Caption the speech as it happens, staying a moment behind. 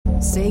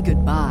Say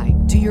goodbye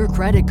to your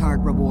credit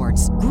card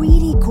rewards.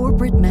 Greedy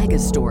corporate mega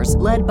stores,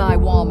 led by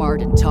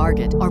Walmart and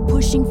Target, are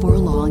pushing for a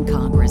law in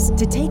Congress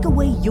to take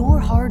away your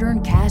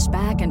hard-earned cash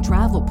back and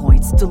travel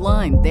points to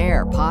line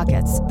their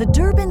pockets. The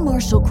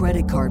Durbin-Marshall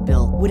credit card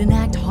bill would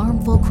enact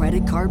harmful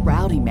credit card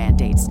routing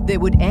mandates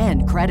that would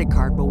end credit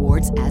card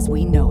rewards as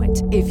we know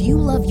it. If you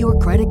love your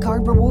credit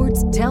card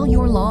rewards, tell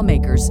your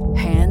lawmakers,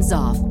 hands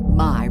off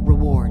my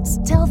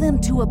rewards. Tell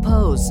them to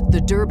oppose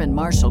the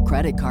Durbin-Marshall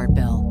credit card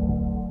bill.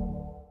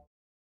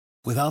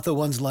 Without the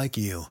ones like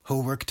you,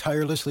 who work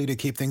tirelessly to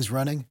keep things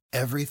running,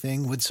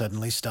 everything would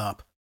suddenly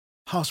stop.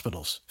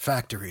 Hospitals,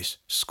 factories,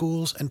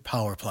 schools, and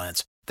power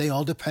plants, they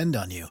all depend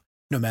on you.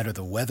 No matter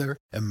the weather,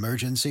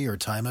 emergency, or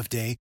time of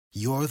day,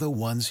 you're the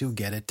ones who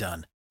get it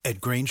done.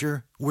 At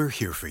Grainger, we're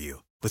here for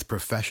you with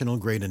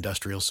professional-grade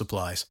industrial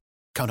supplies.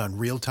 Count on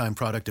real-time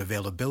product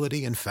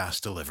availability and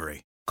fast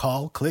delivery.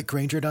 Call, click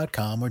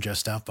Grainger.com, or just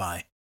stop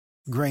by.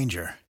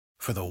 Grainger,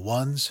 for the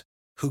ones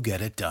who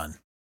get it done.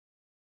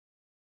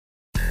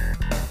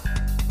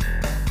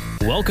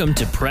 Welcome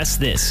to Press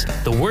This,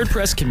 the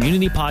WordPress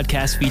community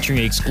podcast featuring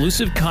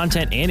exclusive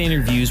content and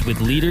interviews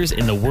with leaders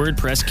in the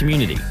WordPress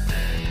community,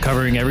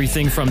 covering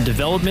everything from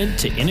development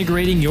to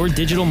integrating your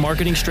digital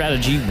marketing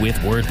strategy with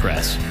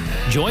WordPress.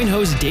 Join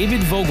host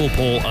David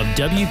Vogelpohl of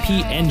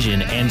WP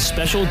Engine and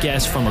special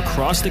guests from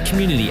across the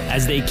community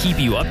as they keep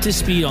you up to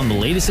speed on the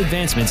latest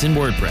advancements in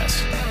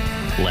WordPress.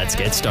 Let's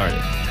get started.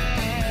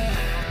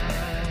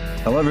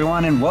 Hello,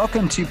 everyone, and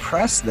welcome to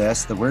Press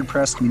This, the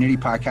WordPress community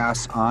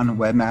podcast on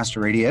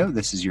Webmaster Radio.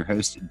 This is your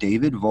host,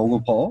 David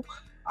Vogelpohl.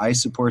 I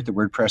support the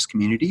WordPress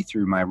community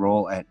through my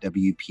role at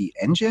WP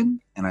Engine,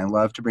 and I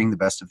love to bring the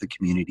best of the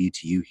community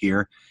to you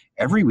here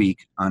every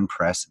week on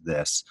Press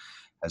This.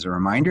 As a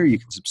reminder, you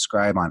can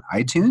subscribe on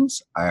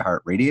iTunes,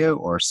 iHeartRadio,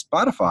 or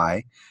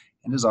Spotify,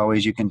 and as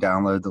always, you can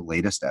download the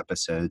latest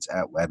episodes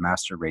at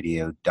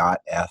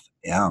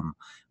webmasterradio.fm.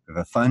 We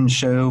have a fun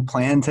show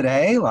planned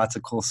today, lots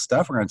of cool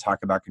stuff. We're going to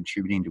talk about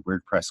contributing to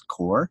WordPress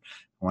core.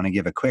 I want to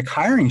give a quick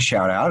hiring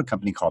shout out, a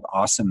company called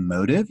Awesome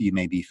Motive. You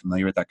may be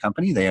familiar with that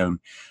company. They own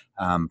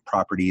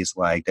properties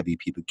like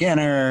WP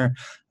Beginner,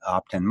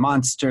 Opt-in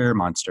Monster,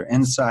 Monster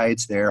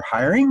Insights. They're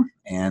hiring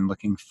and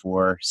looking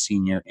for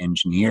senior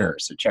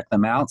engineers. So check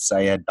them out.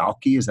 Syed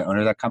Balki is the owner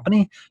of that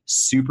company.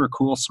 Super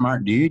cool,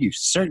 smart dude. You've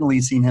certainly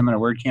seen him in a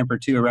WordCamp or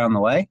two around the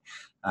way.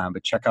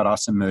 But check out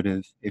Awesome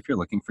Motive if you're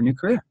looking for a new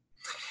career.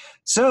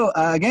 So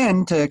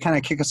again, to kind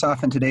of kick us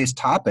off in today's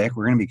topic,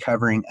 we're going to be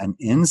covering an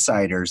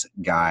insider's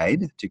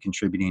guide to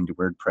contributing to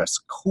WordPress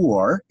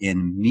core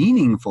in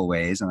meaningful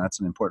ways, and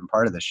that's an important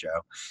part of the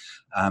show.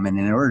 And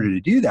in order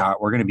to do that,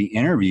 we're going to be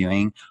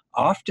interviewing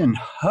often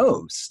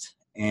host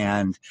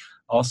and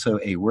also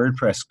a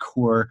WordPress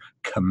core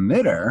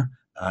committer,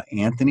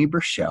 Anthony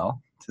Burchell,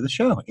 to the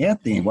show.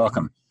 Anthony,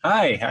 welcome.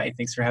 Hi.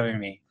 Thanks for having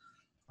me.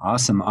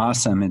 Awesome.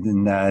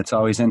 And it's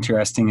always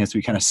interesting as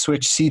we kind of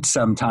switch seats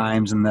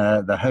sometimes in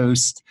the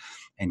host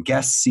and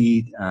guest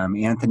seat.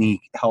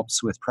 Anthony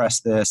helps with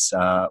Press This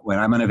when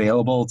I'm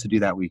unavailable to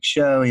do that week's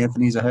show.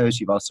 Anthony's a host.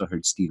 You've also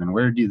heard Stephen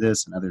Ware do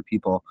this and other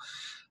people.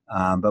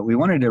 But we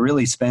wanted to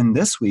really spend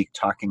this week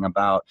talking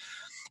about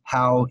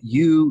how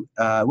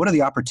what are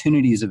the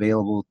opportunities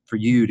available for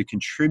you to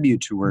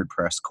contribute to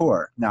WordPress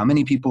core. Now,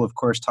 many people, of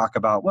course, talk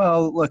about,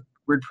 well, look,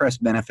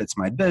 WordPress benefits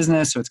my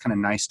business, so it's kind of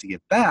nice to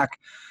give back.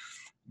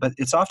 But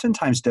it's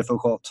oftentimes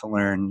difficult to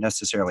learn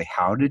necessarily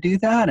how to do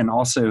that, and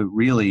also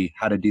really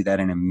how to do that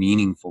in a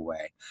meaningful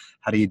way.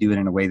 How do you do it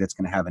in a way that's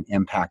going to have an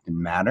impact and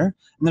matter?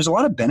 And there's a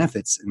lot of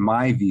benefits, in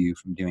my view,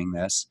 from doing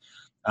this.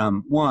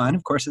 One,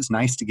 of course, it's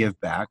nice to give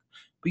back,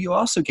 but you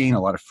also gain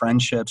a lot of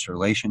friendships,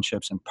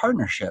 relationships, and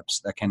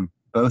partnerships that can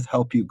both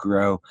help you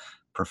grow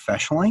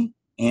professionally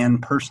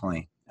and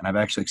personally. And I've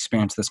actually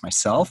experienced this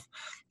myself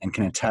and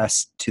can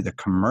attest to the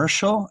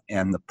commercial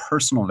and the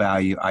personal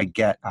value I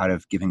get out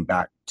of giving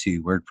back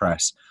to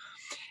WordPress.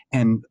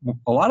 And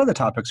a lot of the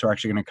topics we're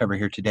actually going to cover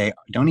here today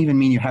don't even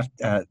mean you have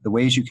the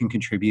ways you can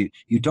contribute.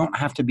 You don't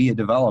have to be a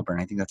developer.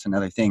 And I think that's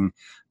another thing,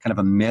 kind of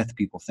a myth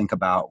people think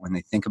about when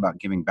they think about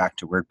giving back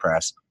to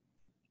WordPress.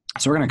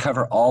 So we're going to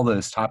cover all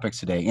those topics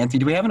today. Anthony,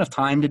 do we have enough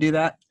time to do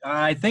that?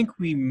 I think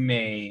we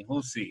may.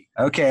 We'll see.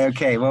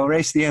 Okay. Well,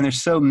 race to the end.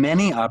 There's so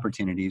many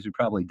opportunities. We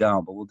probably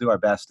don't, but we'll do our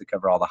best to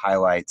cover all the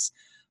highlights,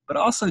 but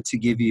also to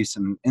give you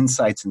some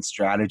insights and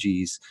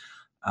strategies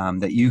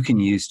that you can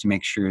use to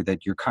make sure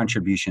that your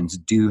contributions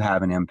do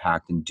have an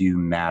impact and do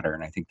matter.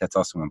 And I think that's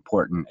also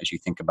important as you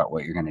think about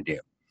what you're going to do.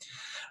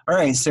 All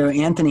right. So,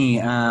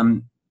 Anthony, I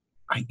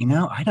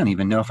don't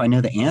even know if I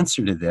know the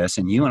answer to this,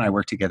 and you and I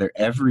work together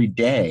every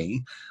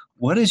day.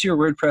 What is your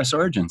WordPress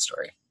origin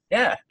story?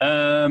 Yeah,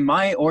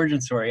 my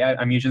origin story,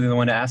 I'm usually the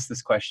one to ask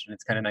this question.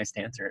 It's kind of nice to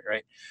answer it,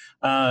 right?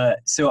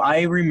 So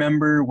I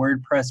remember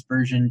WordPress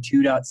version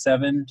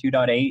 2.7,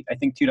 2.8. I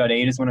think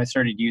 2.8 is when I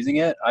started using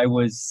it. I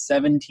was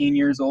 17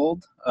 years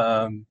old.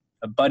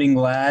 a budding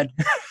lad.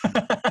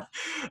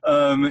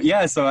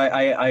 So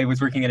I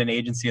was working at an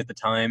agency at the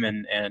time,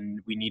 and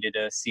we needed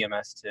a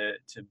CMS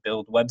to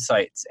build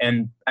websites.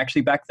 And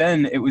actually back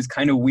then it was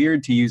kind of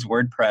weird to use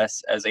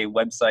WordPress as a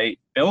website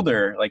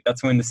builder. Like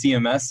that's when the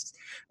CMS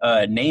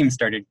name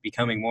started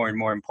becoming more and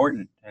more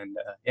important. And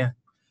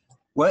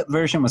What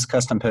version was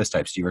custom post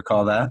types? Do you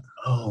recall that?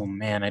 Oh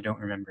man, I don't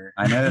remember.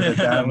 I know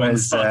that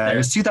was it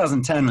was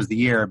 2010 was the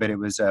year, but it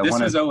was this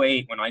was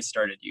 2008 when I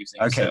started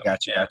using. Okay, so,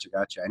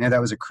 gotcha. I know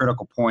that was a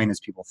critical point as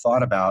people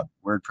thought about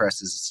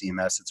WordPress as a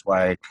CMS. That's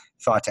why I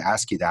thought to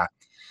ask you that.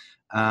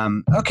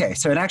 Okay,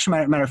 so in actual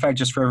matter of fact,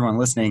 just for everyone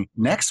listening,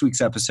 next week's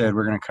episode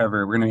we're going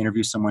to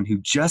interview someone who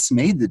just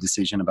made the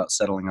decision about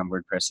settling on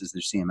WordPress as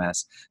their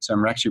CMS. So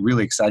I'm actually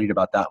really excited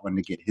about that one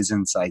to get his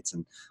insights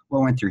and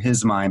what went through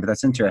his mind. But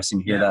that's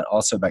interesting to hear that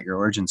also about your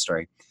origin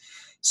story.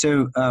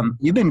 So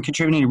you've been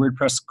contributing to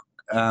WordPress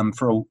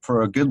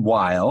for a good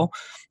while,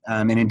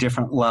 and in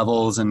different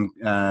levels and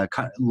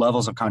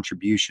levels of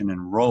contribution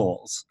and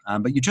roles.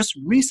 But you just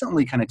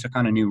recently kind of took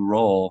on a new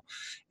role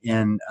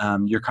in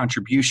your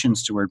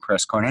contributions to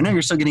WordPress Core. And I know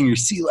you're still getting your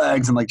sea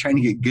legs and like trying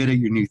to get good at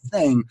your new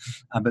thing,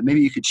 but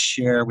maybe you could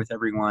share with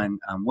everyone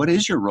what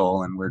is your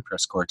role in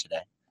WordPress Core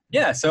today?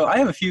 Yeah, so I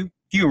have a few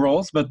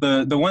roles, but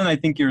the one I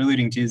think you're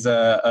alluding to is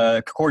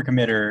a core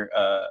committer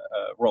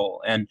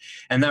role, and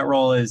that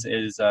role is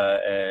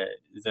the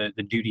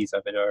duties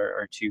of it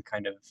are to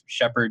kind of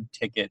shepherd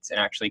tickets and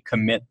actually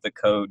commit the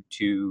code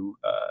to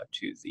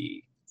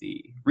the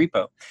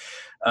repo.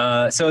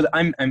 So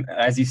I'm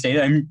as you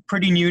stated, I'm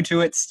pretty new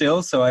to it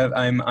still. So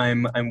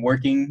I'm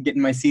working,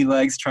 getting my sea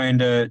legs, trying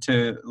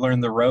to learn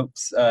the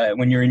ropes.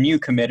 When you're a new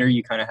committer,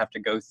 you kind of have to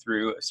go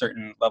through a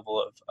certain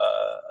level of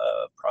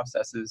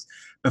processes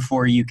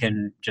before you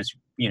can just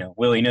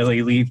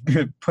willy-nilly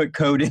put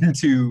code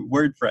into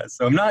WordPress.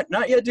 So I'm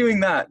not yet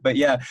doing that, but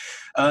yeah.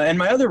 And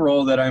my other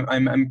role that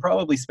I'm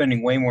probably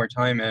spending way more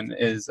time in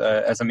is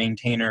as a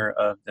maintainer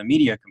of the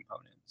media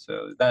component.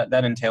 So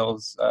that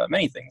entails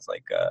many things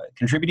like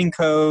contributing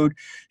code,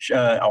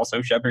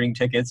 also shepherding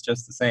tickets,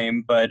 just the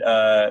same,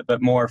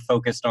 but more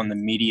focused on the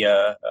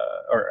media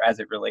or as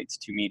it relates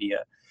to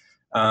media.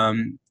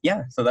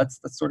 So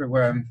that's sort of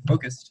where I'm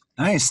focused.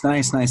 Nice.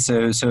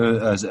 So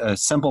a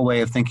simple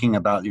way of thinking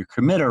about your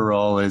committer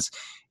role is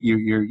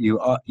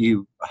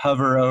you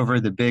hover over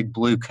the big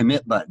blue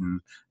commit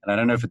button, and I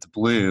don't know if it's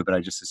blue, but I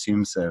just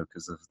assume so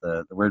because of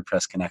the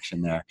WordPress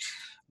connection there.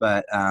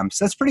 But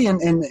so that's pretty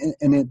in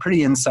a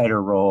pretty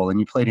insider role, and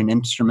you played an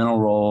instrumental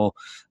role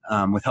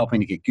with helping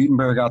to get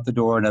Gutenberg out the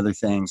door and other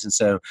things. And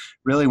so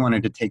really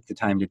wanted to take the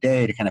time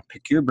today to kind of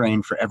pick your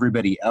brain for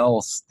everybody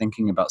else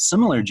thinking about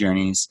similar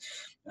journeys,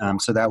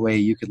 so that way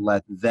you could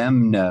let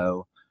them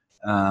know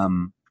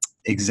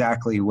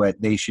exactly what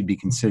they should be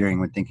considering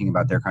when thinking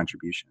about their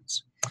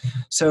contributions.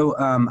 So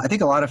I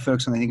think a lot of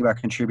folks, when they think about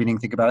contributing,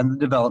 think about it in the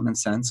development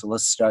sense. So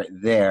let's start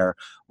there.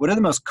 What are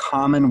the most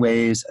common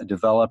ways a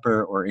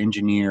developer or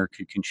engineer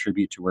could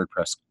contribute to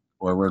WordPress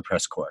or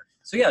WordPress Core?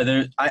 So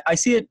yeah, I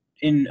see it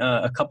in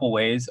a couple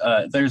ways.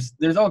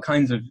 There's all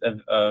kinds of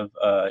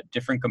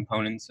different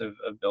components of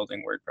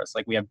building WordPress.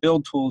 Like we have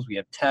build tools, we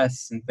have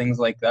tests and things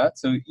like that.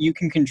 So you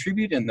can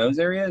contribute in those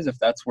areas if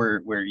that's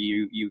where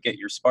you get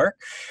your spark.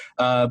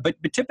 But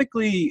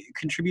typically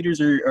contributors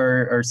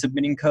are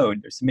submitting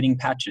code. They're submitting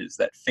patches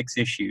that fix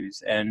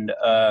issues, and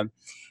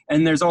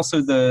there's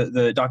also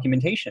the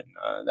documentation.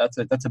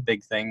 That's a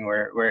big thing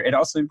where it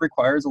also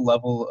requires a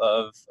level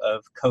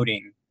of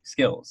coding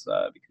skills,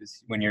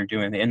 because when you're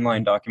doing the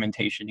inline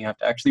documentation, you have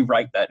to actually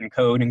write that in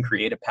code and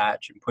create a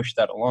patch and push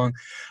that along.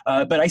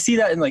 But I see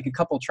that in like a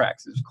couple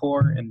tracks. There's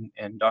core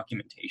and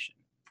documentation.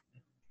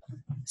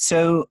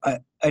 So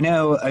I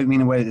know,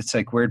 it's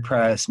like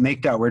WordPress,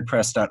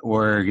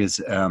 make.wordpress.org is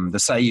the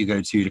site you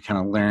go to kind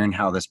of learn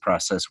how this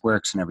process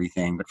works and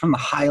everything. But from the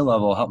high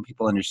level, help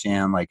people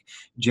understand, like,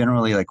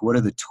 generally, like, what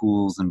are the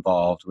tools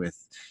involved with,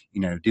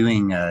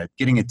 doing,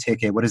 getting a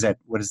ticket? What is that?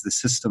 What is the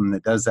system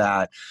that does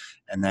that?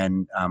 And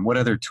then what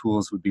other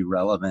tools would be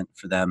relevant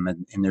for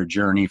them in their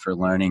journey for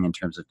learning in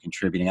terms of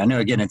contributing? I know,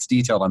 again, it's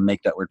detailed on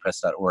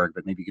make.wordpress.org,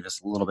 but maybe give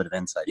us a little bit of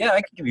insight. Yeah,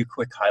 I can give you a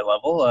quick high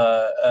level.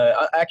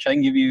 Actually, I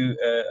can give you,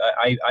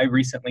 I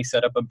recently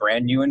set up a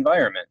brand new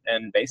environment,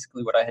 and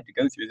basically what I had to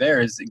go through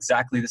there is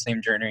exactly the same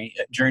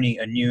journey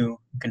a new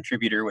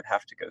contributor would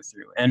have to go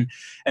through. And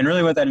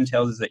really what that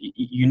entails is that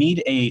you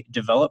need a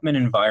development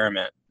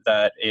environment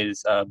that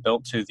is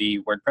built to the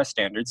WordPress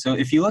standards. So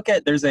if you look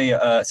at, there's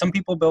some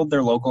people build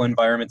their local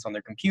environments on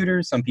their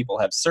computers. Some people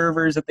have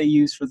servers that they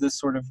use for this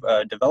sort of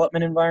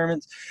development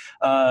environments.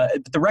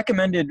 But the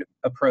recommended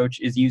approach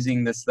is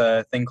using this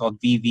thing called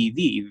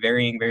VVV,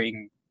 Varying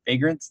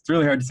Vagrants. It's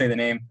really hard to say the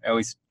name. I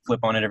always flip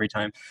on it every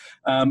time.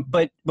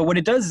 But what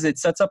it does is it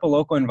sets up a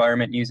local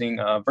environment using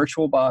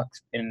VirtualBox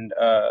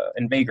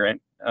and Vagrant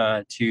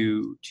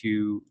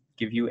to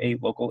give you a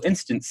local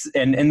instance.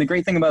 And the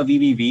great thing about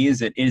VVV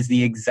is it is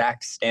the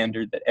exact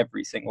standard that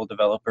every single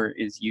developer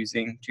is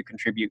using to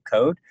contribute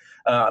code.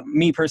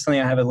 Me personally,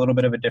 I have a little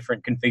bit of a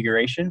different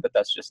configuration, but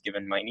that's just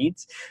given my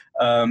needs.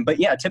 But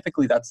yeah,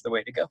 typically that's the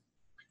way to go.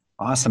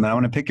 Awesome. And I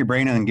want to pick your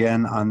brain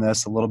again on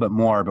this a little bit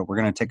more, but we're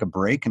going to take a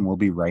break and we'll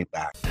be right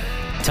back.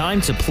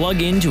 Time to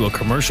plug into a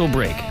commercial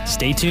break.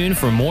 Stay tuned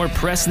for more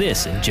Press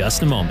This in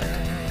just a moment.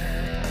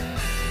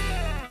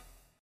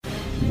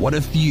 What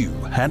if you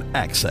had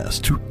access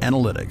to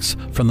analytics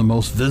from the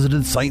most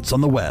visited sites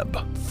on the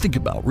web? Think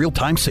about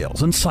real-time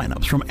sales and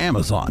signups from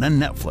Amazon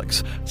and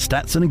Netflix,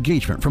 stats and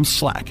engagement from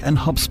Slack and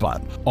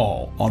HubSpot,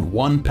 all on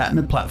one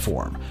patented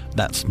platform.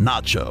 That's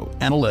Nacho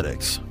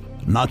Analytics.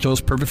 Nacho's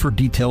perfect for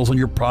details on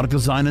your product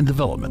design and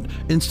development,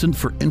 instant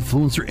for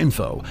influencer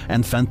info,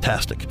 and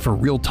fantastic for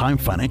real-time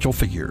financial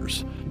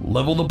figures.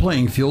 Level the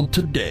playing field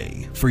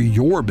today for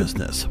your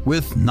business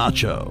with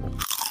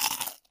Nacho.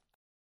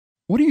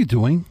 What are you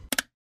doing?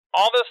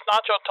 All this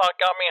nacho talk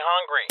got me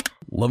hungry.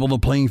 Level the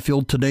playing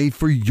field today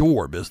for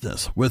your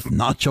business with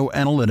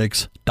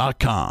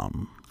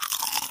nachoanalytics.com.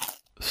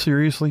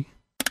 Seriously?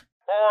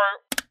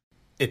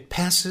 It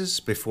passes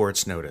before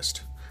it's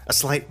noticed. A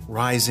slight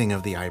rising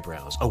of the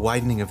eyebrows, a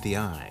widening of the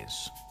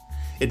eyes.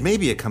 It may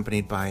be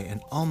accompanied by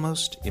an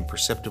almost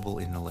imperceptible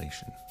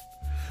inhalation.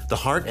 The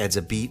heart adds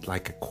a beat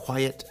like a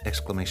quiet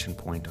exclamation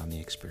point on the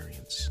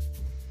experience.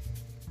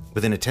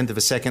 Within a tenth of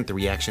a second, the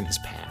reaction has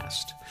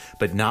passed,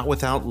 but not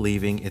without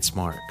leaving its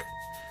mark.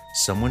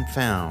 Someone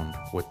found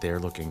what they're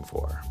looking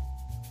for.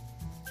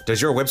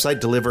 Does your website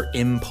deliver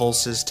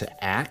impulses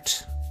to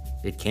act?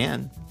 It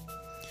can.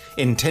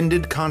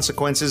 Intended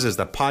Consequences is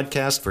the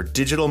podcast for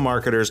digital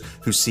marketers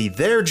who see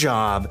their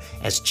job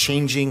as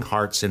changing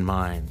hearts and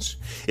minds.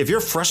 If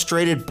you're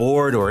frustrated,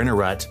 bored, or in a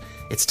rut,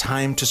 it's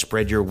time to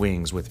spread your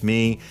wings with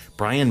me,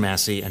 Brian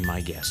Massey, and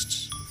my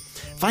guests.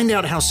 Find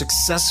out how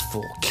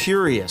successful,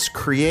 curious,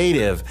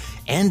 creative,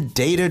 and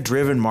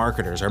data-driven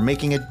marketers are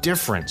making a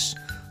difference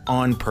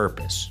on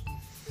purpose.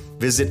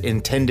 Visit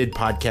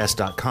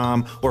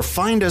intendedpodcast.com or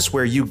find us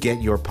where you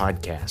get your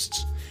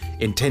podcasts.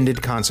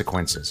 Intended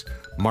Consequences.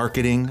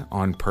 Marketing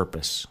on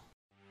purpose.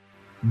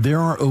 There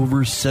are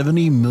over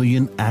 70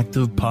 million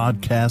active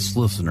podcast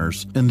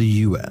listeners in the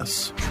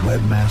U.S.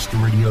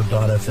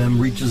 Webmasterradio.fm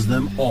reaches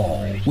them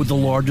all with the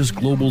largest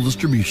global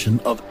distribution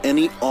of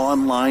any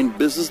online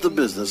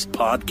business-to-business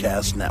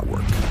podcast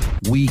network.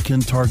 We can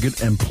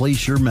target and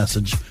place your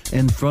message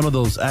in front of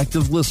those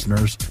active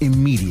listeners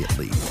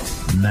immediately.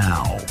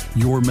 Now,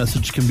 your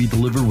message can be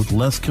delivered with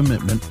less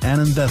commitment and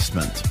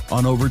investment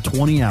on over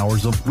 20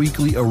 hours of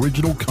weekly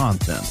original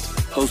content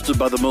hosted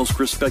by the most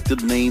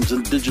respected names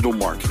in digital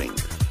marketing,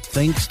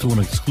 thanks to an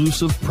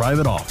exclusive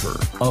private offer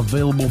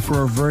available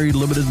for a very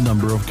limited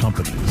number of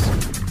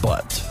companies.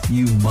 But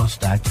you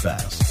must act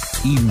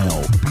fast.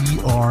 Email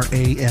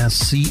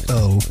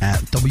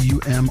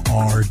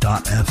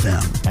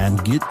brasco@wmr.fm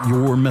and get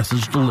your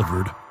message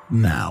delivered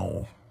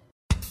now.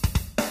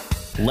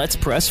 Let's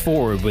press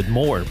forward with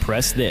more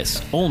Press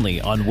This, only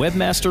on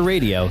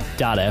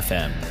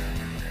webmasterradio.fm.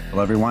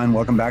 Hello, everyone.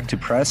 Welcome back to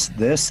Press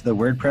This, the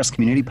WordPress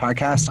community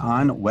podcast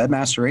on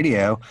Webmaster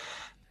Radio.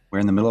 We're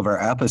in the middle of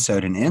our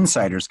episode, An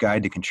Insider's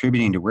Guide to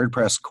Contributing to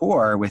WordPress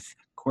Core with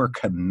Core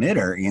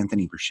Committer,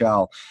 Anthony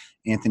Burchell.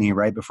 Anthony,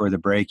 right before the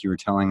break, you were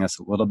telling us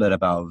a little bit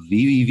about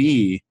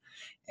VVV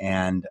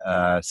and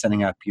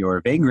setting up your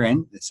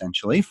Vagrant,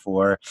 essentially,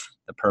 for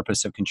the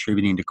purpose of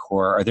contributing to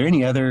Core. Are there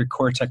any other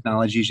Core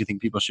technologies you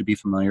think people should be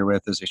familiar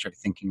with as they start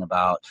thinking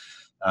about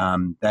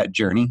that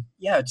journey?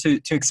 Yeah, to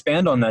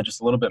expand on that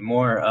just a little bit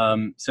more.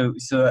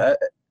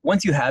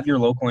 Once you have your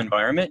local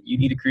environment, you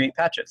need to create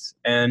patches.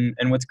 And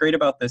what's great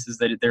about this is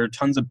that there are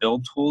tons of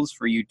build tools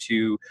for you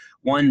to,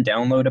 one,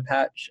 download a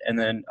patch and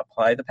then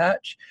apply the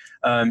patch.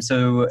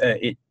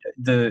 The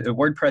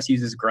WordPress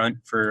uses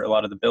Grunt for a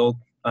lot of the build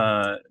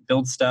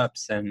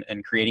steps and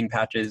creating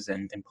patches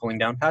and pulling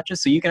down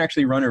patches. So you can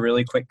actually run a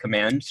really quick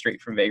command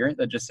straight from Vagrant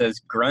that just says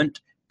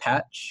grunt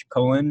patch :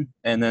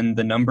 and then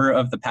the number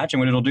of the patch. And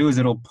what it'll do is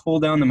it'll pull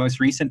down the most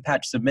recent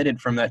patch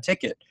submitted from that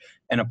ticket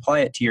and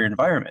apply it to your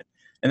environment.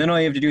 And then all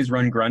you have to do is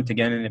run Grunt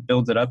again, and it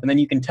builds it up, and then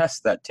you can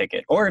test that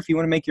ticket. Or if you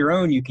want to make your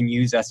own, you can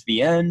use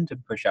SVN to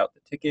push out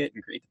the ticket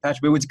and create the patch.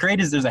 But what's great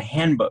is there's a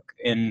handbook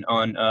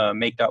on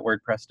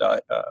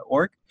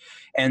make.wordpress.org,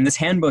 and this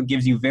handbook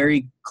gives you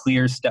very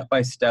clear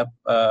step-by-step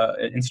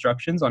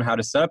instructions on how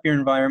to set up your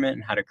environment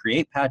and how to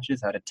create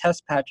patches, how to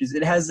test patches.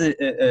 It has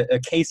a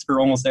case for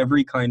almost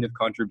every kind of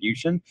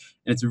contribution,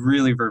 and it's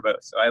really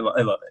verbose. So I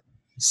love it.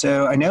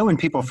 So I know when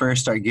people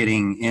first start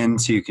getting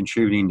into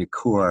contributing to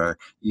Core,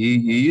 you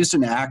used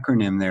an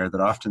acronym there that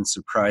often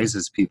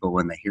surprises people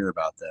when they hear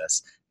about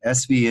this.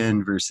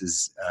 SVN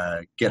versus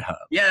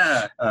GitHub.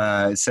 Yeah.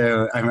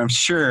 So I'm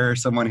sure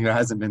someone who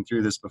hasn't been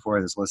through this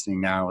before that's listening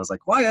now was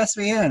like, why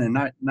SVN and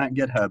not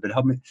GitHub? It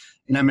helped me.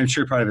 And I'm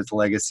sure part of it's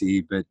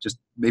legacy, but just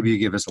maybe you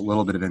give us a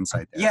little bit of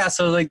insight there. Yeah,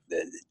 so like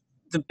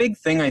the big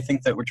thing I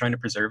think that we're trying to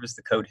preserve is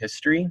the code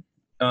history.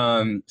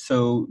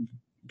 So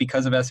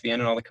because of SVN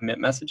and all the commit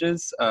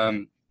messages,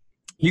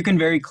 you can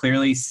very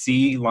clearly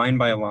see line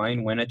by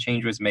line when a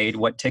change was made,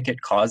 what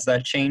ticket caused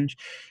that change,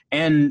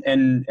 and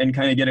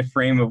kind of get a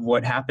frame of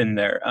what happened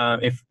there.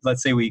 If,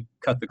 let's say, we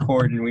cut the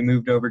cord and we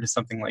moved over to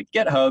something like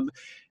GitHub,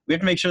 we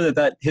have to make sure that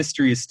that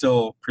history is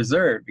still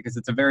preserved, because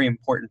it's a very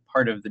important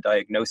part of the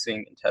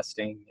diagnosing and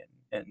testing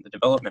and the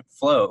development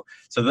flow.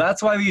 So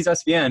that's why we use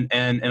SVN.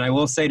 And I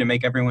will say, to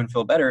make everyone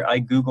feel better, I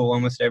Google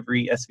almost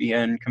every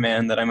SVN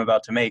command that I'm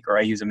about to make, or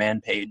I use a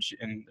man page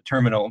in the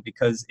terminal,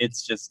 because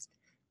it's just,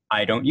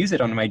 I don't use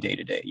it on my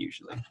day-to-day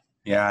usually.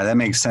 Yeah, that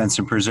makes sense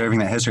in preserving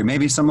that history.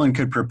 Maybe someone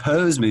could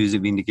propose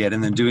Museveen to Git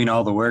and then doing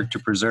all the work to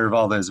preserve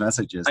all those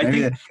messages.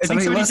 Maybe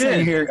somebody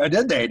listening here. Oh,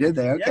 did they?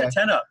 Okay. Yeah,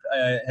 10up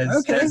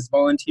has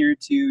volunteered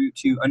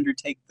to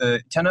undertake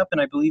the 10up, and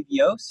I believe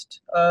Yoast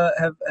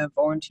have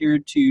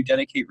volunteered to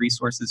dedicate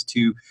resources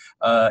to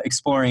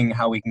exploring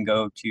how we can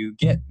go to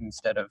Git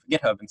instead of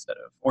GitHub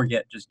or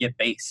just Git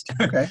based.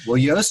 Okay. Well,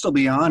 Yoast will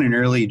be on in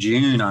early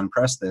June on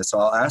Press This, so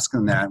I'll ask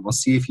him that. We'll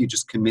see if you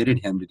just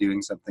committed him to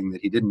doing something that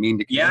he didn't mean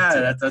to commit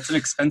to. That's an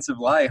expensive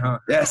lie, huh?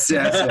 Yes.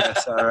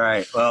 All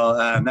right. Well,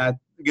 that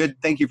good.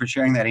 Thank you for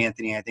sharing that,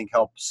 Anthony. I think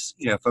helps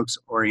folks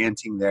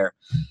orienting there.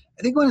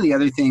 I think one of the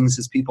other things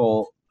is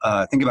people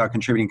think about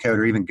contributing code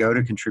or even go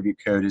to contribute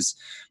code is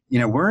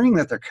worrying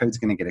that their code's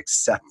going to get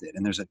accepted.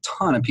 And there's a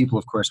ton of people,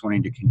 of course,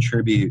 wanting to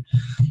contribute.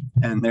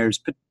 And there's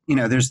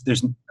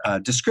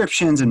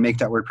descriptions in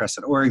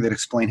make.wordpress.org that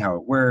explain how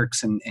it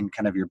works and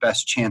kind of your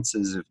best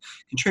chances of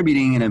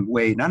contributing in a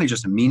way, not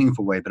just a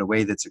meaningful way, but a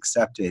way that's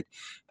accepted.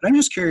 But I'm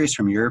just curious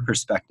from your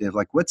perspective,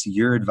 like, what's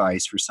your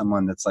advice for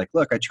someone that's like,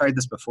 look, I tried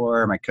this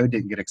before, my code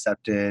didn't get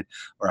accepted,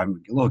 or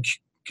I'm a little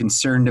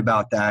concerned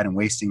about that and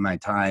wasting my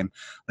time.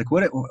 Like,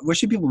 what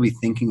should people be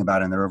thinking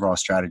about in their overall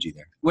strategy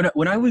there?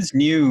 When I was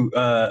new,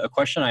 a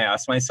question I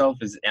asked myself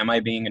is, am I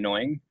being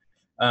annoying?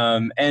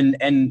 And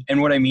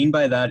what I mean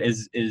by that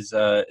is there's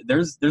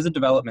a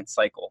development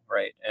cycle,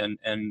 right?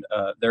 And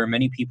there are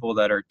many people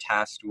that are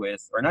tasked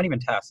with, or not even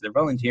tasked, they're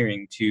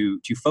volunteering to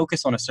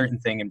focus on a certain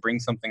thing and bring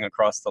something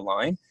across the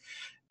line.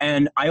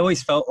 And I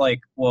always felt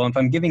like, well, if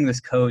I'm giving this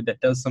code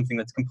that does something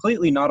that's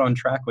completely not on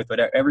track with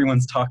what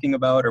everyone's talking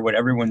about or what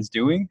everyone's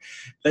doing,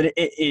 that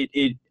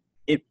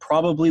it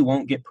probably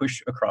won't get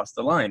pushed across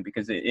the line,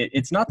 because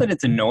it's not that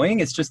it's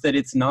annoying, it's just that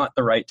it's not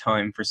the right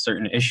time for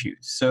certain issues.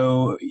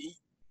 So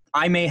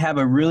I may have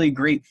a really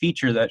great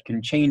feature that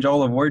can change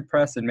all of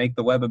WordPress and make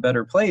the web a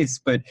better place,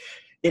 but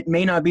it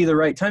may not be the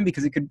right time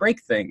because it could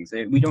break things.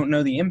 We don't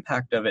know the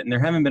impact of it, and there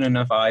haven't been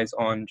enough eyes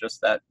on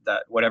just that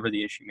whatever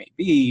the issue may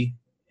be,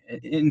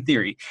 in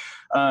theory.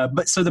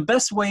 But so the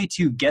best way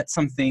to get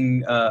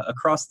something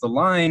across the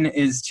line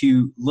is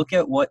to look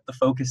at what the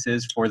focus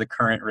is for the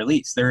current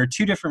release. There are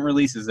two different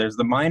releases. There's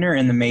the minor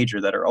and the major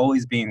that are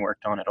always being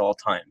worked on at all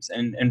times.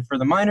 And for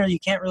the minor, you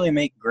can't really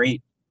make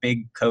great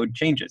big code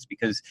changes,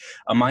 because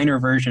a minor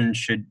version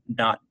should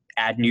not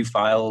add new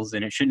files,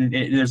 and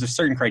there's a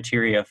certain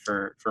criteria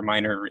for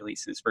minor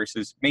releases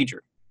versus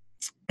major.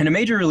 And a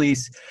major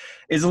release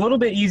is a little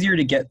bit easier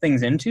to get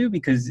things into,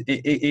 because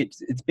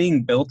it's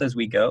being built as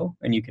we go,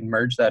 and you can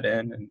merge that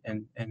in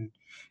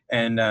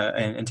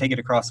and take it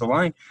across the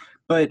line.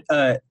 But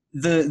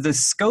the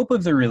scope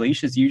of the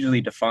release is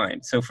usually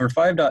defined. So for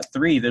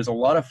 5.3, there's a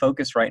lot of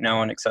focus right now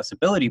on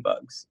accessibility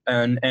bugs.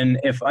 And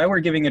if I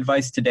were giving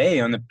advice today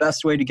on the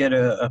best way to get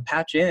a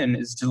patch in,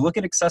 is to look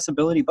at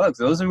accessibility bugs.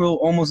 Those are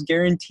almost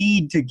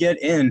guaranteed to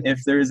get in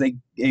if there's a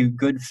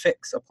good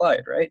fix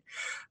applied, right?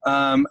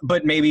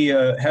 But maybe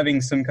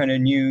having some kind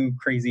of new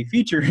crazy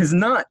feature is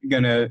not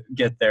going to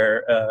get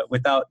there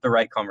without the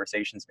right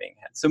conversations being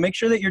had. So make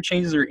sure that your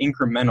changes are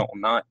incremental,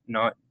 not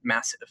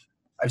massive.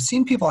 I've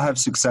seen people have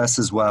success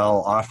as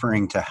well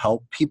offering to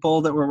help people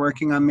that were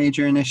working on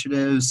major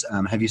initiatives.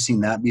 Have you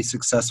seen that be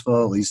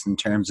successful, at least in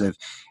terms of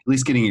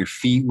getting your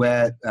feet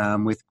wet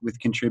with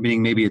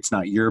contributing? Maybe it's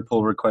not your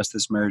pull request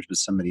this merge, but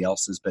somebody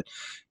else's. But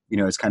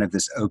it's kind of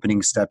this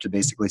opening step to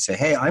basically say,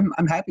 hey,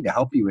 I'm happy to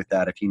help you with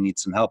that if you need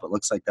some help. It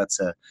looks like that's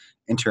a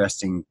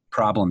interesting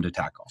problem to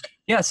tackle.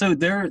 Yeah, so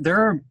there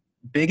are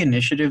big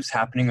initiatives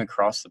happening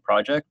across the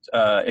project.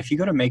 If you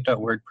go to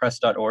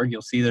make.wordpress.org,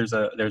 you'll see there's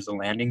a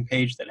landing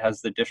page that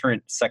has the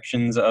different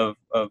sections of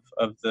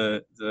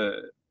the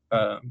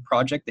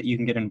project that you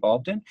can get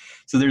involved in.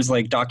 So there's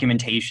like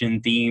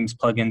documentation, themes,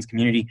 plugins,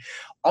 community.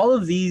 All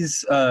of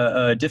these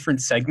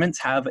different segments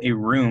have a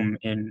room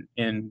in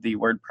the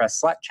WordPress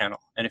Slack channel.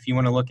 And if you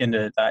want to look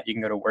into that, you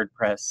can go to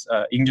WordPress.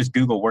 You can just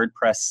Google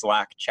WordPress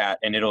Slack chat,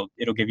 and it'll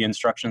give you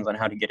instructions on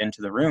how to get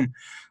into the room.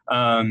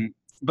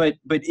 But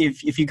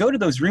if you go to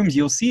those rooms,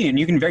 you'll see, and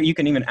you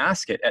can even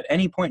ask it at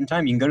any point in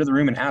time. You can go to the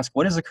room and ask,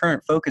 what is the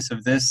current focus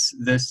of this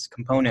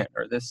component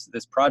or this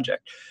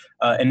project,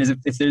 and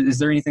is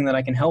there anything that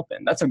I can help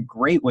in? That's a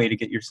great way to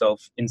get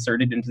yourself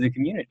inserted into the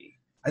community.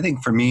 I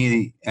think for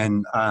me,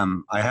 and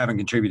I haven't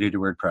contributed to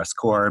WordPress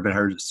core, but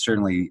I've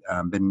certainly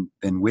been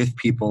with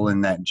people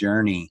in that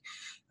journey.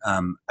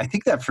 I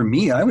think that for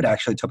me, I would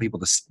actually tell people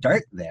to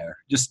start there.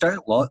 Just start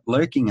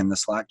lurking in the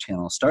Slack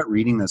channel. Start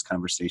reading those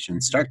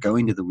conversations. Start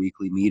going to the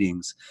weekly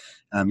meetings.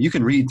 You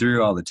can read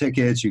through all the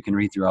tickets. You can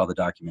read through all the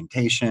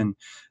documentation.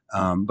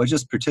 But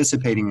just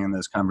participating in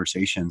those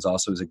conversations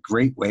also is a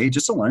great way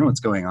just to learn what's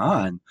going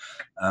on.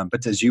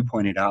 But as you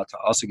pointed out, to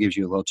also gives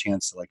you a little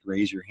chance to like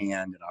raise your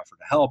hand and offer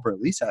to help, or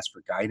at least ask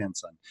for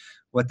guidance on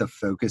what the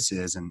focus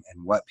is and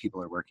what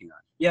people are working on.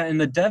 Yeah, in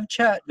the dev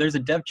chat, there's a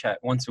dev chat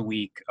once a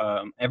week,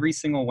 every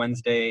single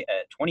Wednesday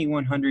at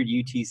 2100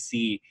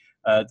 UTC.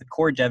 The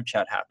core dev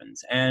chat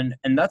happens, and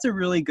that's a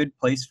really good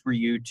place for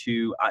you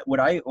to what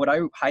I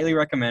highly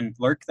recommend: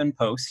 lurk then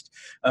post.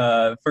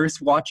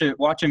 First, watch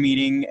a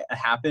meeting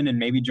happen, and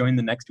maybe join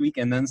the next week,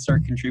 and then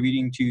start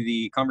contributing to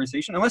the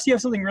conversation. Unless you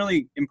have something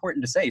really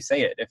important to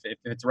say it. If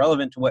it's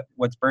relevant to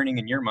what's burning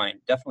in your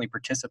mind, definitely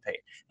participate,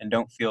 and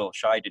don't feel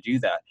shy to do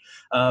that.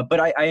 But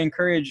I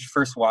encourage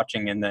first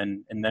watching and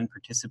then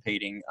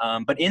participating.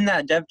 But in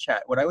that dev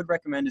chat, what I would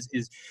recommend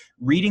is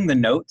reading the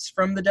notes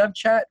from the dev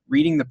chat,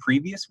 reading the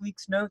previous week's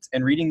notes,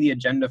 and reading the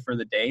agenda for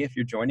the day if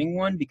you're joining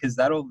one, because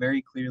that'll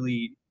very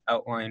clearly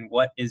outline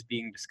what is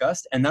being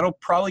discussed, and that'll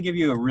probably give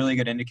you a really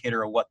good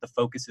indicator of what the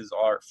focuses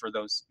are for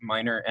those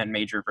minor and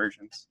major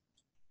versions.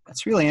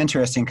 That's really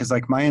interesting, because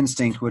like my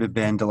instinct would have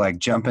been to like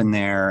jump in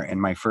there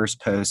and my first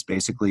post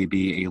basically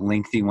be a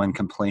lengthy one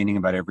complaining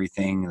about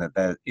everything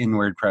that in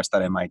WordPress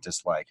that I might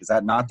dislike. Is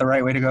that not the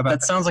right way to go about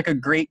that? That sounds like a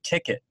great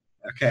ticket.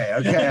 Okay.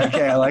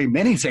 I like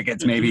mini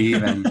tickets maybe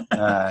even.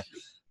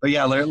 But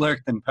yeah,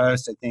 lurk then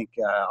post, I think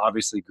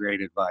obviously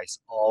great advice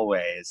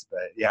always.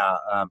 But yeah,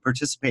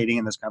 participating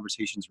in those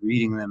conversations,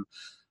 reading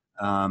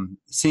them,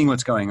 seeing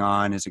what's going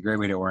on is a great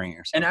way to orient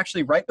yourself. And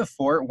actually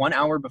 1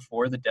 hour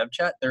before the dev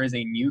chat, there is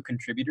a new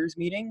contributors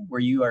meeting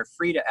where you are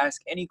free to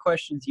ask any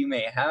questions you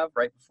may have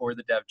right before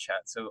the dev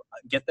chat. So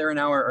get there an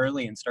hour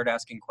early and start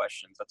asking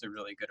questions. That's a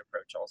really good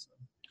approach also.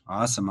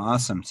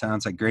 Awesome.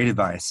 Sounds like great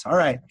advice. All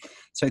right.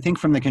 So I think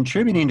from the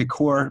contributing to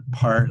core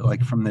part,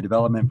 like from the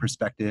development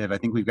perspective, I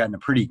think we've gotten a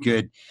pretty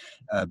good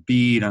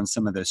bead on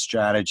some of the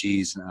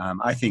strategies.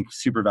 I think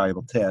super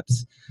valuable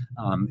tips.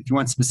 If you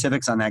want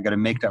specifics on that, go to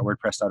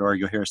make.wordpress.org.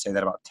 You'll hear us say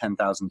that about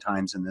 10,000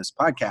 times in this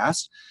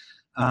podcast.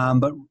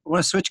 But I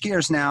want to switch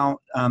gears now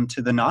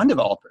to the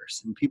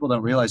non-developers. And people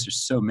don't realize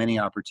there's so many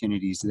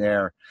opportunities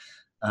there.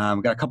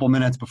 We've got a couple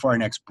minutes before our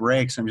next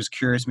break, so I'm just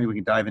curious, maybe we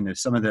can dive into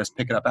some of this,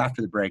 pick it up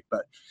after the break.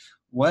 But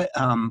what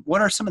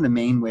are some of the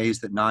main ways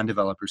that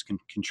non-developers can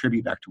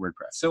contribute back to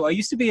WordPress? So I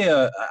used to be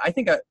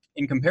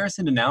in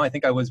comparison to now, I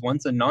think I was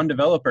once a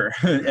non-developer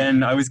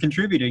and I was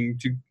contributing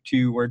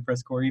to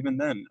WordPress core even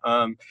then.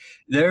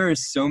 There are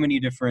so many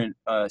different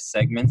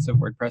segments of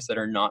WordPress that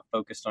are not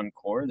focused on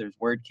core. There's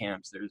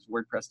WordCamps, there's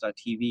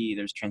WordPress.tv,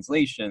 there's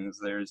translations,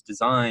 there's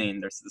design,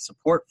 there's the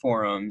support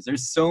forums.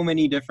 There's so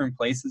many different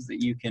places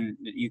that you can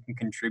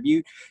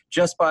contribute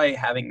just by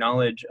having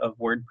knowledge of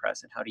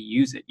WordPress and how to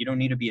use it. You don't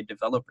need to be a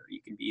developer. You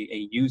can be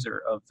a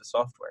user of the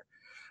software.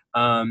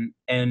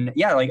 And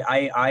yeah, like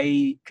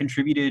I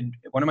contributed,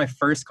 one of my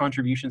first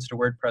contributions to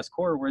WordPress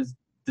core was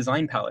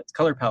design palettes,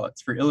 color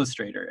palettes for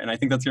Illustrator. And I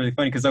think that's really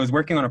funny because I was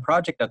working on a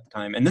project at the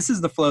time. And this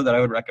is the flow that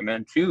I would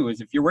recommend too, is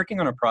if you're working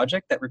on a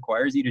project that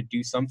requires you to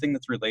do something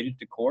that's related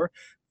to core,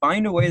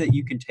 find a way that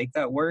you can take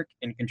that work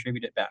and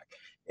contribute it back.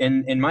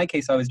 In my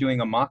case, I was doing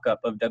a mock-up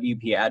of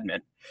WP Admin.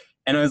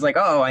 And I was like,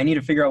 oh, I need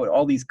to figure out what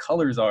all these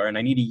colors are, and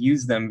I need to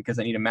use them because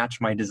I need to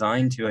match my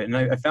design to it. And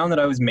I found that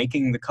I was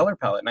making the color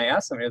palette, and I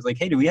asked them, I was like,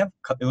 hey, do we have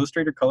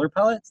Illustrator color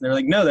palettes? And they're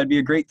like, no, that'd be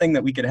a great thing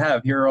that we could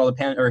have. Here are all the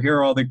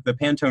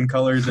Pantone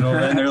colors and all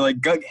that. And they're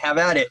like, go, have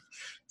at it.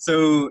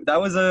 So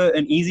that was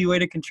an easy way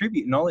to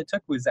contribute. And all it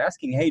took was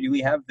asking, hey, do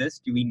we have this?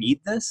 Do we need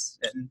this?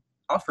 And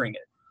offering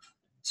it.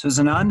 So as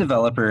a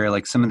non-developer,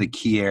 like some of the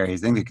key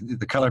areas, I think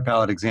the color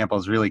palette example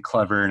is really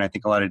clever, and I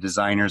think a lot of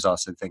designers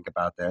also think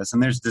about this.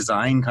 And there's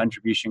design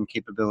contribution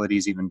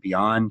capabilities even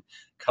beyond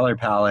color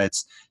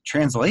palettes.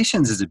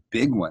 Translations is a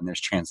big one.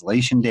 There's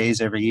translation days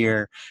every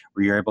year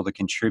where you're able to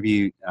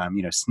contribute,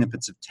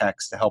 snippets of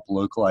text to help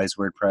localize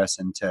WordPress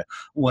into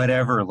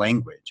whatever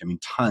language. I mean,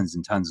 tons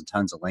and tons and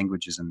tons of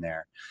languages in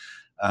there.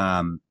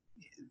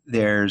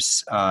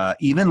 There's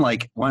even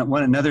like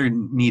another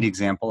neat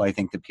example I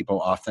think that people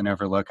often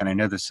overlook, and I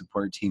know the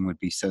support team would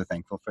be so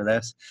thankful for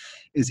this,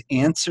 is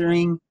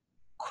answering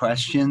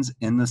questions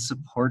in the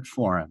support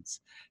forums.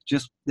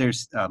 Just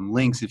there's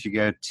links if you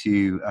go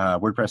to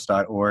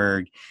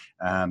WordPress.org.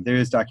 There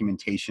is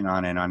documentation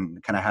on it on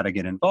kind of how to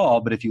get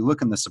involved, but if you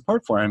look in the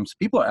support forums,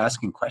 people are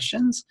asking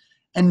questions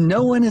and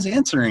no one is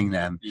answering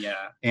them.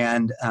 Yeah.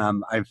 And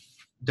I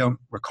don't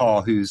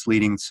recall who's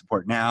leading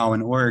support now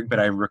in org, but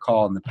I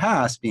recall in the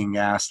past being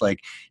asked, like,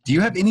 do you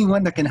have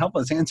anyone that can help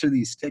us answer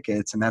these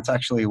tickets? And that's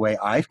actually a way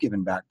I've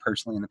given back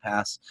personally in the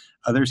past.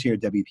 Others here at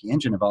WP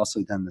Engine have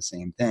also done the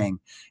same thing.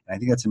 And I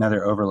think that's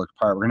another overlooked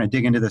part. We're going to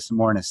dig into this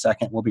more in a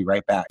second. We'll be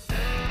right back.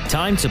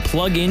 Time to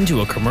plug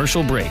into a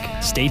commercial break.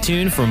 Stay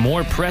tuned for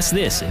more Press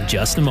This in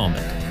just a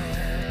moment.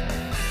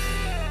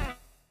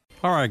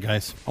 All right,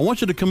 guys, I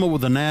want you to come up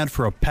with an ad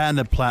for a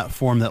patented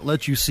platform that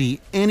lets you see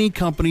any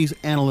company's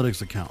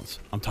analytics accounts.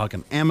 I'm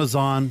talking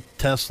Amazon,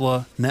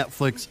 Tesla,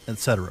 Netflix,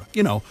 etc.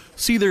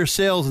 See their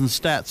sales and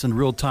stats in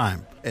real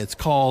time. It's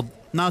called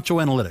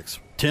Nacho Analytics.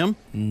 Tim?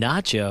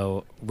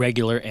 Nacho,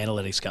 regular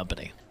analytics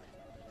company.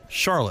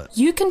 Charlotte.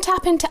 You can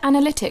tap into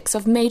analytics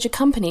of major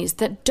companies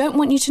that don't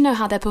want you to know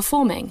how they're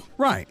performing.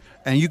 Right.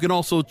 And you can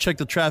also check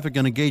the traffic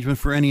and engagement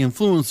for any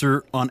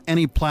influencer on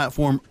any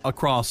platform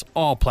across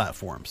all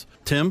platforms.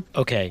 Tim?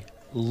 Okay,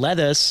 let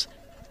us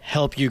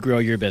help you grow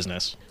your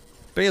business.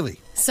 Bailey?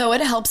 So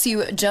it helps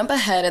you jump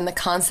ahead in the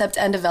concept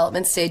and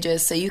development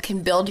stages so you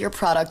can build your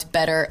product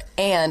better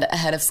and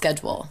ahead of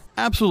schedule.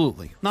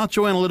 Absolutely.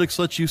 Nacho Analytics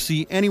lets you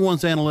see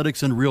anyone's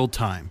analytics in real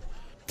time.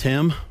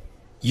 Tim?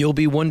 You'll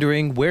be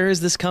wondering, where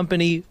has this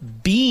company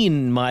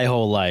been my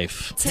whole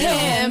life?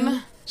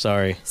 Tim!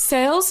 Sorry.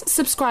 Sales,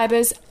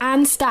 subscribers,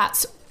 and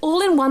stats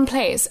all in one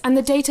place, and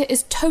the data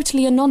is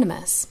totally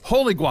anonymous.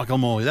 Holy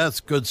guacamole, that's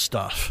good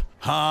stuff.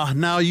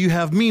 Now you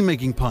have me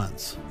making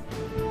puns.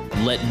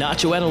 Let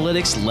Nacho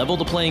Analytics level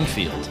the playing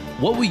field.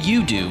 What will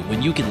you do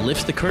when you can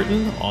lift the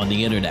curtain on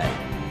the internet?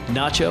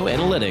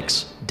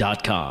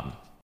 NachoAnalytics.com.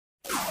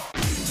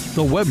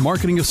 The Web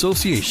Marketing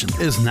Association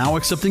is now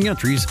accepting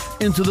entries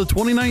into the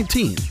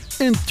 2019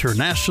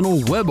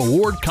 International Web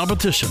Award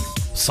Competition.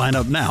 Sign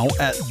up now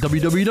at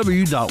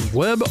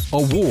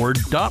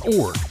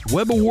www.webaward.org.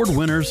 Web Award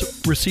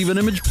winners receive an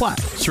image plaque,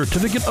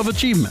 certificate of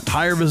achievement,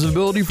 higher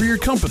visibility for your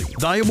company,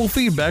 valuable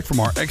feedback from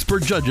our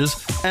expert judges,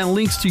 and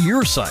links to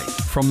your site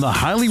from the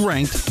highly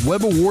ranked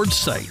Web Awards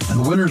site.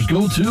 And the winners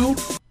go to?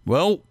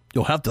 Well,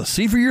 you'll have to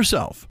see for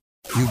yourself.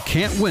 You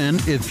can't win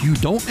if you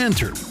don't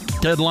enter.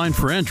 Deadline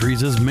for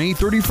entries is May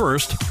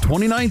 31st,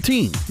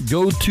 2019.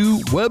 Go to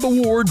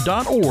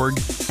webaward.org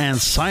and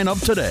sign up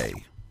today.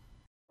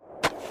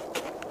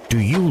 Do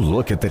you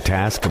look at the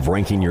task of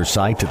ranking your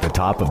site at the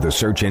top of the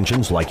search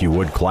engines like you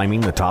would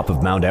climbing the top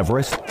of Mount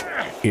Everest?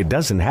 It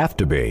doesn't have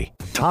to be.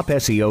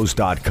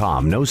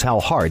 TopSEOs.com knows how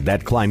hard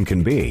that climb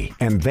can be,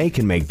 and they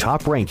can make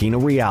top ranking a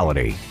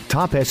reality.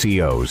 Top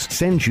SEOs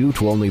sends you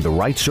to only the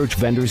right search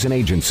vendors and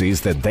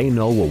agencies that they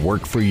know will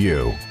work for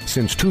you.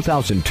 Since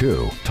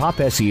 2002,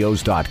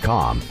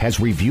 TopSEOs.com has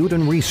reviewed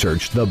and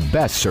researched the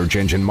best search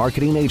engine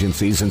marketing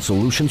agencies and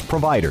solutions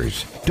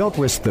providers. Don't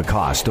risk the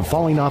cost of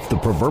falling off the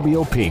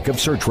proverbial peak of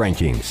search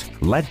rankings.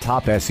 Let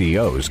Top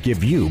SEOs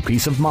give you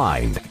peace of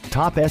mind.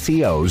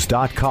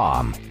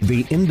 TopSEOs.com,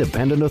 the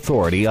independent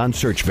authority on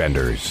search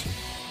vendors.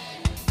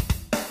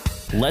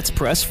 Let's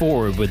press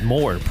forward with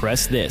more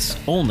Press This,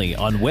 only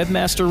on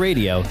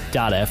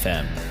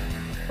webmasterradio.fm.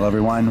 Hello,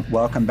 everyone.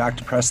 Welcome back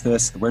to Press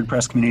This, the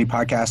WordPress community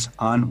podcast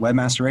on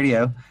Webmaster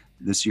Radio.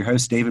 This is your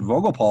host, David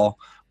Vogelpohl.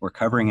 We're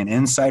covering an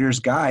insider's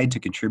guide to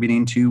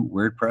contributing to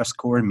WordPress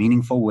core in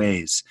meaningful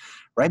ways.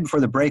 Right before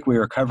the break, we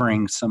were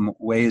covering some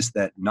ways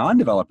that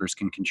non-developers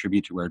can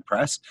contribute to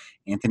WordPress.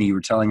 Anthony, you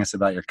were telling us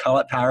about your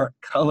color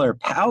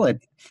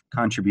palette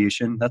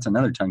contribution. That's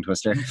another tongue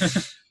twister.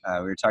 We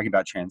were talking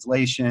about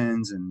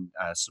translations and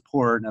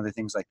support and other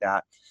things like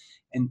that.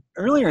 And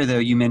earlier, though,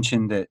 you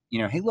mentioned that,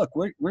 hey, look,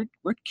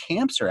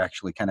 WordCamps are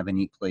actually kind of a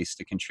neat place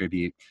to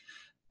contribute.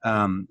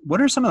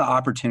 What are some of the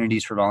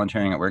opportunities for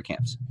volunteering at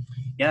WordCamps?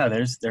 Yeah,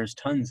 there's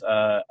tons.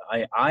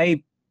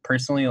 I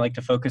personally like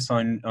to focus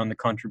on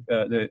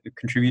the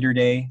contributor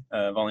day,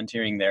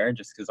 volunteering there,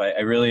 just because I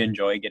really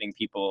enjoy getting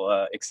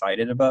people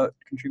excited about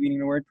contributing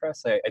to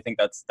WordPress. I think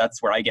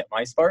that's where I get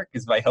my spark,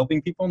 is by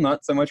helping people,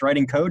 not so much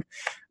writing code.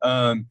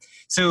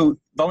 So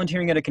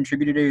volunteering at a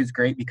contributor day is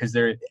great because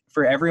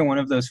for every one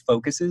of those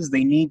focuses,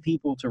 they need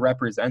people to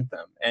represent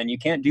them. And you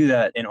can't do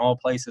that in all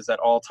places at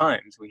all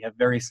times. We have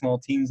very small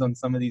teams on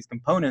some of these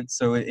components,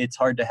 so it's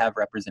hard to have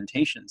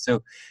representation.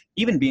 So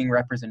even being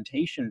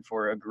representation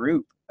for a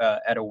group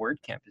at a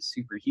WordCamp is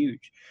super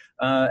huge.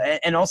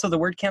 And also the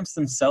WordCamps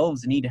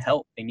themselves need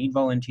help. They need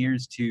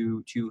volunteers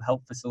to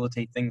help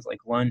facilitate things like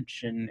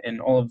lunch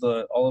and all of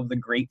the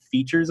great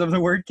features of the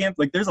WordCamp.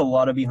 Like, there's a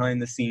lot of behind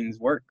the scenes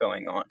work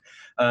going on.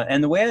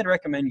 And the way I'd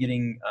recommend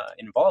getting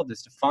involved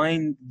is to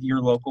find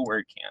your local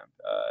WordCamp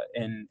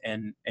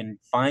and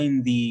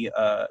find the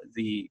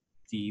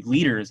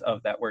leaders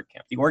of that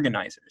WordCamp, the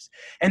organizers.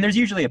 And there's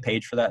usually a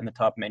page for that in the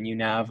top menu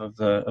nav of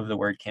the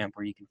WordCamp,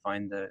 where you can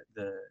find the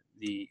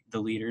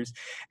leaders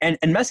and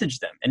message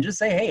them and just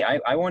say, hey,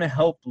 I want to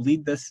help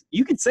lead this.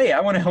 You could say, I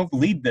want to help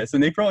lead this.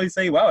 And they probably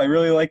say, wow, I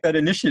really like that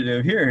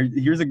initiative.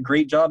 Here's a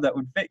great job that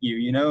would fit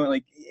you.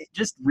 Like,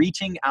 just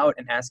reaching out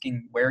and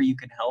asking where you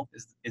can help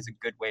is a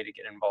good way to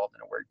get involved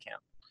in a WordCamp.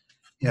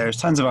 Yeah, there's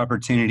tons of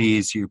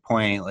opportunities. To your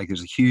point, like,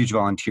 there's a huge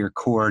volunteer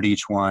core at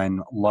each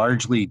one,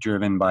 largely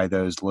driven by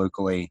those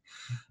locally.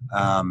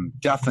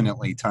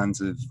 Definitely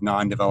tons of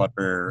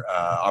non-developer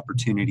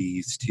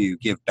opportunities to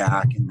give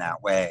back in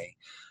that way.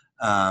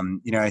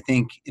 I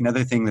think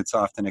another thing that's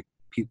often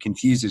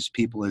confuses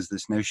people is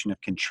this notion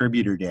of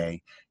contributor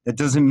day. That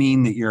doesn't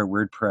mean that you're a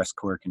WordPress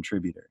core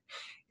contributor.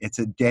 It's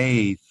a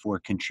day for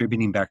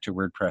contributing back to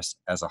WordPress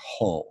as a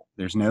whole.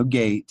 There's no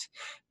gate.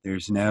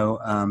 There's no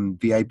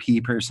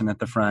VIP person at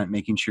the front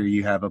making sure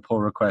you have a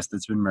pull request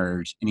that's been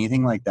merged,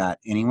 anything like that.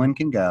 Anyone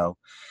can go.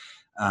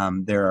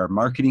 There are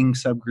marketing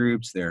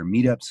subgroups, there are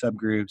meetup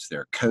subgroups,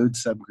 there are code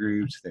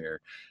subgroups, there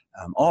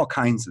all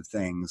kinds of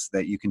things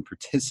that you can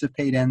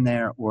participate in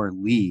there or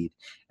lead.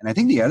 And I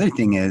think the other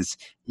thing is,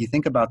 you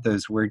think about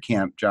those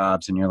WordCamp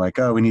jobs and you're like,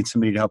 oh, we need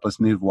somebody to help us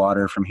move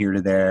water from here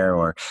to there,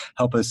 or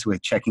help us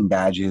with checking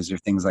badges or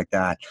things like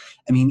that.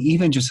 I mean,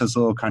 even just those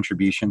little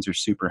contributions are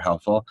super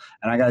helpful.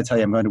 And I got to tell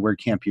you, I'm going to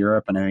WordCamp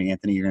Europe. I know,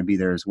 Anthony, you're going to be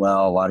there as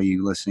well. A lot of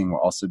you listening will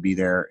also be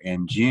there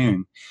in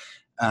June.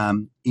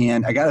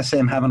 And I got to say,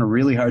 I'm having a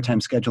really hard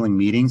time scheduling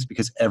meetings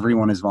because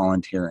everyone is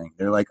volunteering.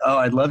 They're like, oh,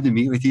 I'd love to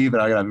meet with you,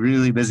 but I got a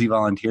really busy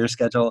volunteer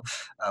schedule.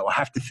 We'll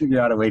have to figure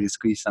out a way to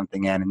squeeze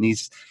something in. And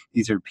these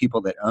are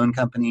people that own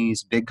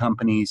companies, big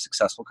companies,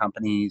 successful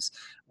companies,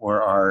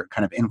 or are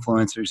kind of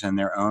influencers in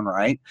their own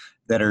right,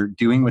 that are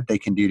doing what they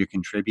can do to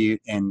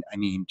contribute. And I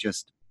mean,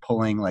 just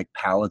pulling like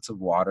pallets of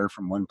water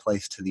from one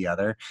place to the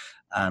other.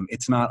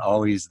 It's not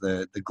always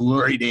the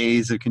glory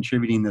days of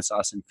contributing this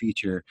awesome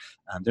feature.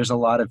 There's a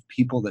lot of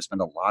people that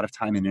spend a lot of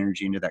time and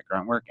energy into that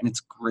grunt work, and it's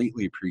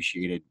greatly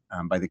appreciated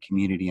by the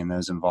community and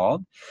those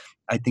involved.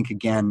 I think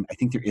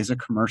there is a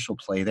commercial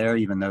play there,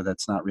 even though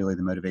that's not really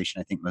the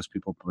motivation I think most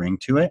people bring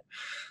to it.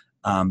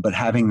 But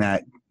having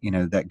that,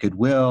 that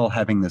goodwill,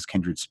 having those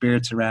kindred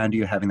spirits around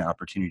you, having the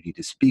opportunity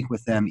to speak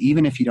with them,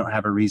 even if you don't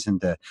have a reason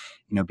to,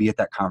 be at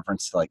that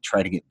conference to like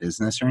try to get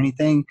business or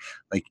anything,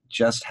 like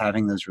just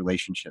having those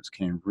relationships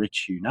can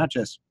enrich you, not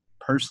just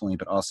personally,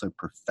 but also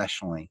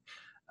professionally.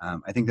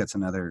 I think that's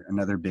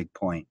another big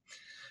point.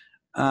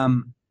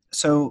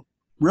 So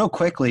real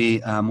quickly,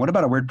 what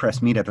about a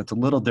WordPress meetup? It's a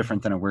little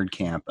different than a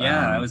WordCamp.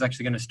 Yeah, I was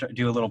actually going to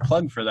do a little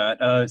plug for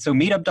that. So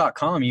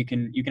meetup.com, you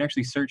can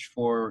actually search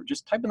for,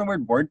 just type in the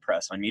word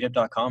WordPress on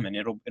meetup.com, and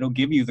it'll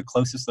give you the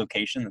closest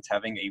location that's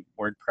having a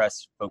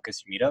WordPress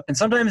focused meetup. And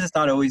sometimes it's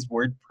not always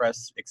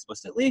WordPress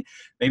explicitly.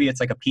 Maybe it's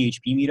like a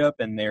PHP meetup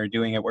and they're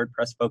doing a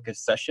WordPress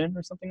focused session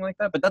or something like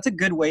that. But that's a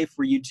good way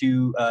for you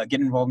to get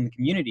involved in the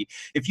community.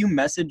 If you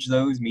message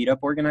those meetup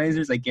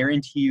organizers, I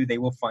guarantee you they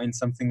will find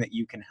something that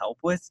you can help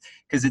with,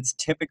 because it's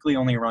typically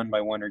only run by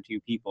 1 or 2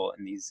 people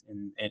in these,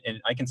 and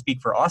I can speak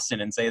for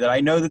Austin and say that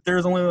I know that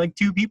there's only like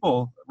 2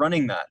 people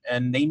running that,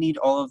 and they need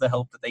all of the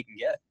help that they can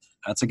get.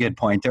 That's a good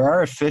point. There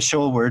are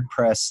official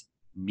WordPress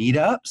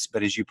meetups,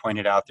 but as you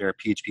pointed out, there are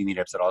PHP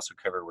meetups that also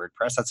cover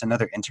WordPress. That's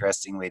another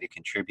interesting way to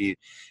contribute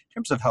in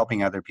terms of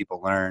helping other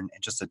people learn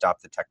and just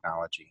adopt the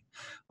technology.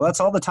 Well, that's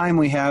all the time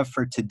we have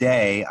for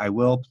today. I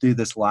will do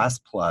this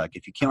last plug.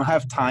 If you don't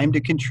have time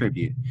to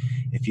contribute,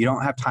 if you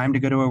don't have time to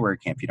go to a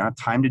WordCamp, if you don't have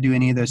time to do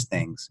any of those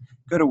things,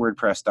 go to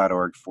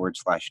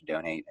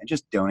wordpress.org/donate and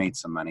just donate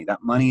some money.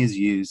 That money is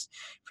used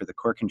for the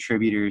core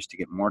contributors to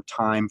get more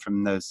time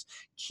from those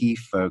key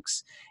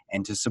folks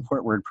and to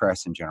support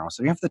WordPress in general.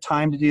 So if you have the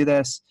time to do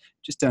this,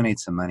 just donate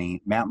some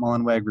money. Matt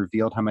Mullenweg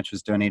revealed how much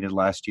was donated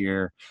last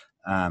year.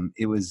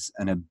 It was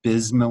an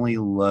abysmally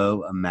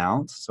low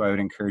amount. So I would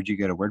encourage you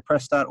to go to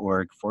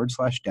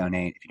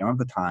wordpress.org/donate. If you don't have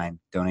the time,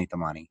 donate the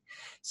money.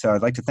 So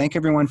I'd like to thank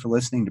everyone for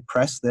listening to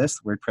Press This,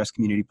 the WordPress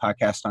community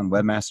podcast on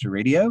Webmaster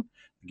Radio.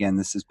 Again,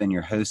 this has been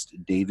your host,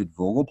 David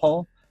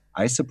Vogelpohl.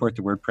 I support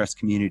the WordPress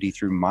community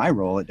through my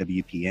role at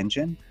WP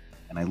Engine,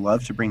 and I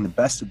love to bring the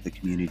best of the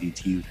community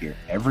to you here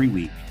every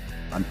week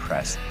on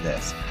Press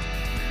This.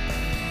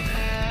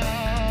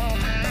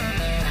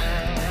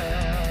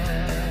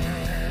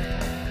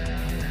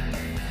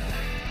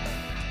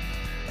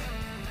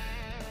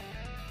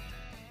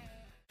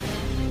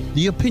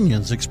 The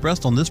opinions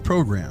expressed on this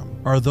program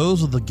are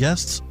those of the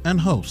guests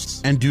and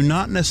hosts and do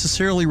not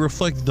necessarily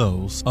reflect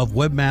those of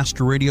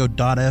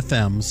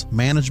WebmasterRadio.fm's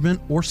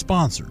management or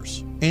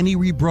sponsors. Any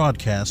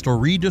rebroadcast or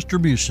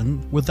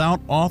redistribution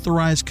without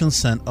authorized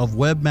consent of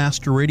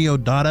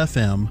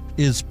WebmasterRadio.fm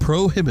is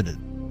prohibited.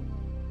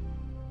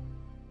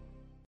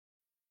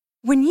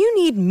 When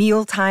you need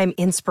mealtime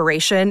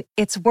inspiration,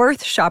 it's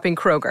worth shopping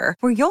Kroger,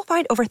 where you'll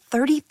find over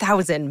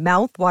 30,000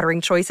 mouth-watering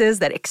choices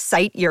that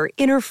excite your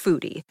inner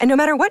foodie. And no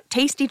matter what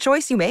tasty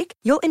choice you make,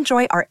 you'll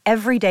enjoy our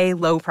everyday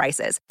low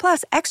prices,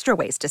 plus extra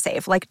ways to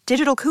save, like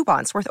digital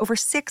coupons worth over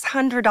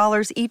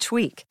 $600 each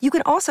week. You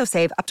can also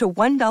save up to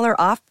 $1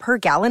 off per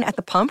gallon at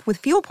the pump with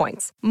fuel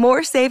points.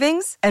 More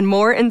savings and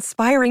more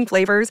inspiring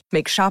flavors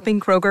make shopping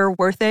Kroger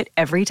worth it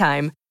every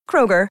time.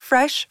 Kroger,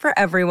 fresh for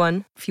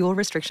everyone. Fuel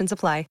restrictions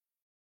apply.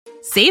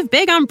 Save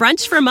big on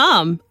brunch for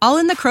mom, all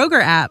in the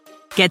Kroger app.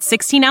 Get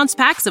 16-ounce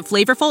packs of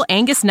flavorful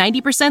Angus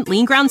 90%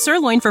 lean ground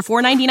sirloin for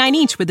 $4.99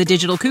 each with a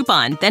digital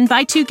coupon. Then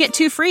buy 2, get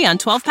 2 free on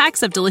 12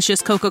 packs of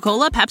delicious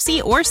Coca-Cola,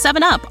 Pepsi, or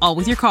 7-Up, all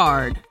with your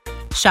card.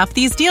 Shop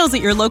these deals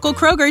at your local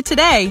Kroger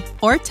today,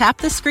 or tap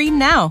the screen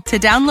now to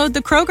download the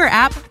Kroger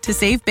app to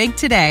save big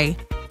today.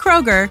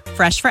 Kroger,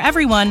 fresh for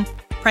everyone.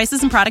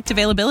 Prices and product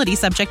availability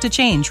subject to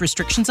change.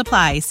 Restrictions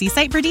apply. See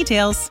site for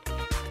details.